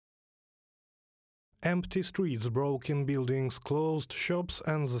Empty streets, broken buildings, closed shops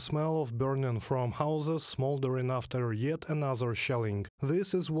and the smell of burning from houses smoldering after yet another shelling.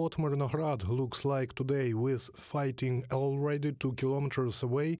 This is what Myrnograd looks like today, with fighting already 2 kilometers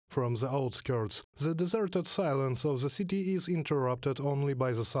away from the outskirts. The deserted silence of the city is interrupted only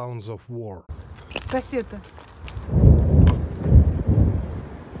by the sounds of war. Кассета.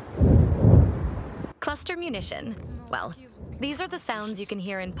 Cluster munition. Well, these are the sounds you can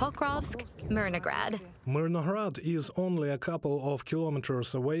hear in Pokrovsk, Myrnograd. Myrnograd is only a couple of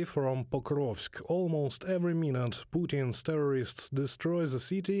kilometers away from Pokrovsk. Almost every minute, Putin's terrorists destroy the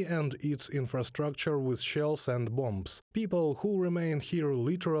city and its infrastructure with shells and bombs. People who remain here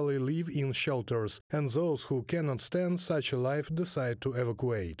literally live in shelters, and those who cannot stand such a life decide to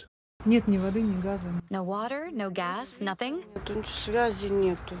evacuate. Нет ни воды, ни газа. No water, no gas, nothing?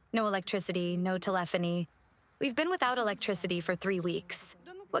 No electricity, no telephony. We've been without electricity for 3 weeks.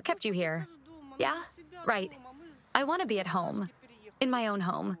 What kept you here? Yeah? Right. I want to be at home. In my own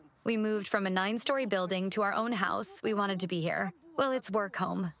home. We moved from a 9-story building to our own house. We wanted to be here. Well, it's work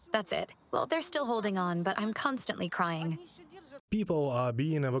home. That's it. Well, they're still holding on, but I'm constantly crying. People are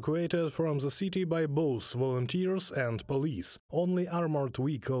being evacuated from the city by both volunteers and police. Only armored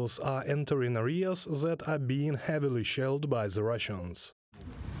vehicles are entering areas that are being heavily shelled by the Russians.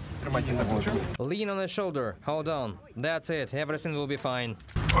 Lean on the shoulder. Hold on. That's it. Everything will be fine.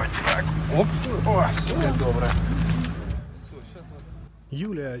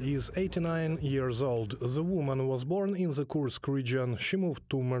 Yulia is 89 years old. The woman was born in the Kursk region. She moved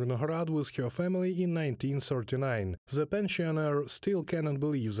to Myrnograd with her family in 1939. The pensioner still cannot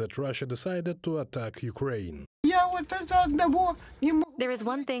believe that Russia decided to attack Ukraine. There is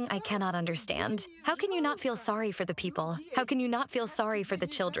one thing I cannot understand. How can you not feel sorry for the people? How can you not feel sorry for the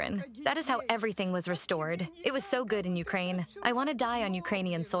children? That is how everything was restored. It was so good in Ukraine. I want to die on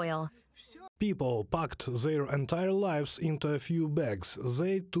Ukrainian soil. People packed their entire lives into a few bags.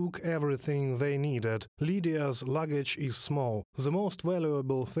 They took everything they needed. Lydia's luggage is small. The most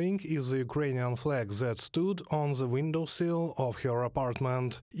valuable thing is the Ukrainian flag that stood on the windowsill of her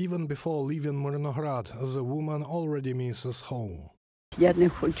apartment. Even before leaving Myrnograd, the woman already misses home. I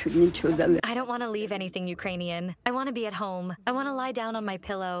don't want to leave anything Ukrainian. I want to be at home. I want to lie down on my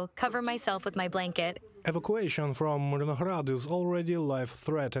pillow, cover myself with my blanket. Evacuation from Myrnograd is already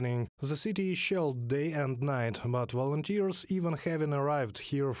life-threatening. The city is shelled day and night, but volunteers, even having arrived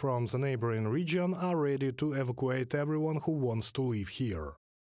here from the neighboring region, are ready to evacuate everyone who wants to live here.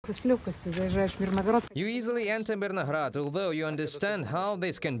 You easily enter Myrnograd, although you understand how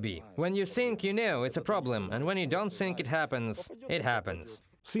this can be. When you think, you know it's a problem, and when you don't think it happens, it happens.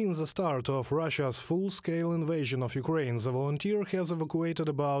 Since the start of Russia's full-scale invasion of Ukraine, the volunteer has evacuated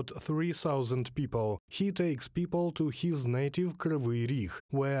about 3,000 people. He takes people to his native Kryvyi Rih,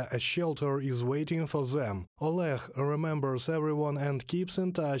 where a shelter is waiting for them. Oleg remembers everyone and keeps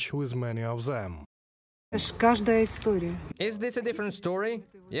in touch with many of them. Is this a different story?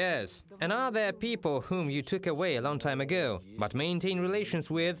 Yes. And are there people whom you took away a long time ago, but maintain relations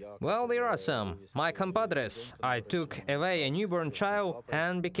with? Well, there are some. My compadres. I took away a newborn child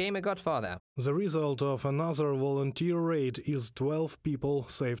and became a godfather. The result of another volunteer raid is 12 people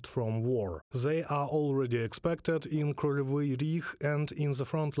saved from war. They are already expected in Kryvyi Rih, and in the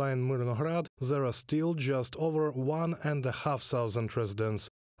frontline Myrnograd there are still just over 1,500 residents.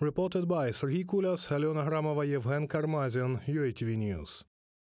 Reported by Serhiy Kulas, Alena Gramova, Yevgen Karmazin, UATV News.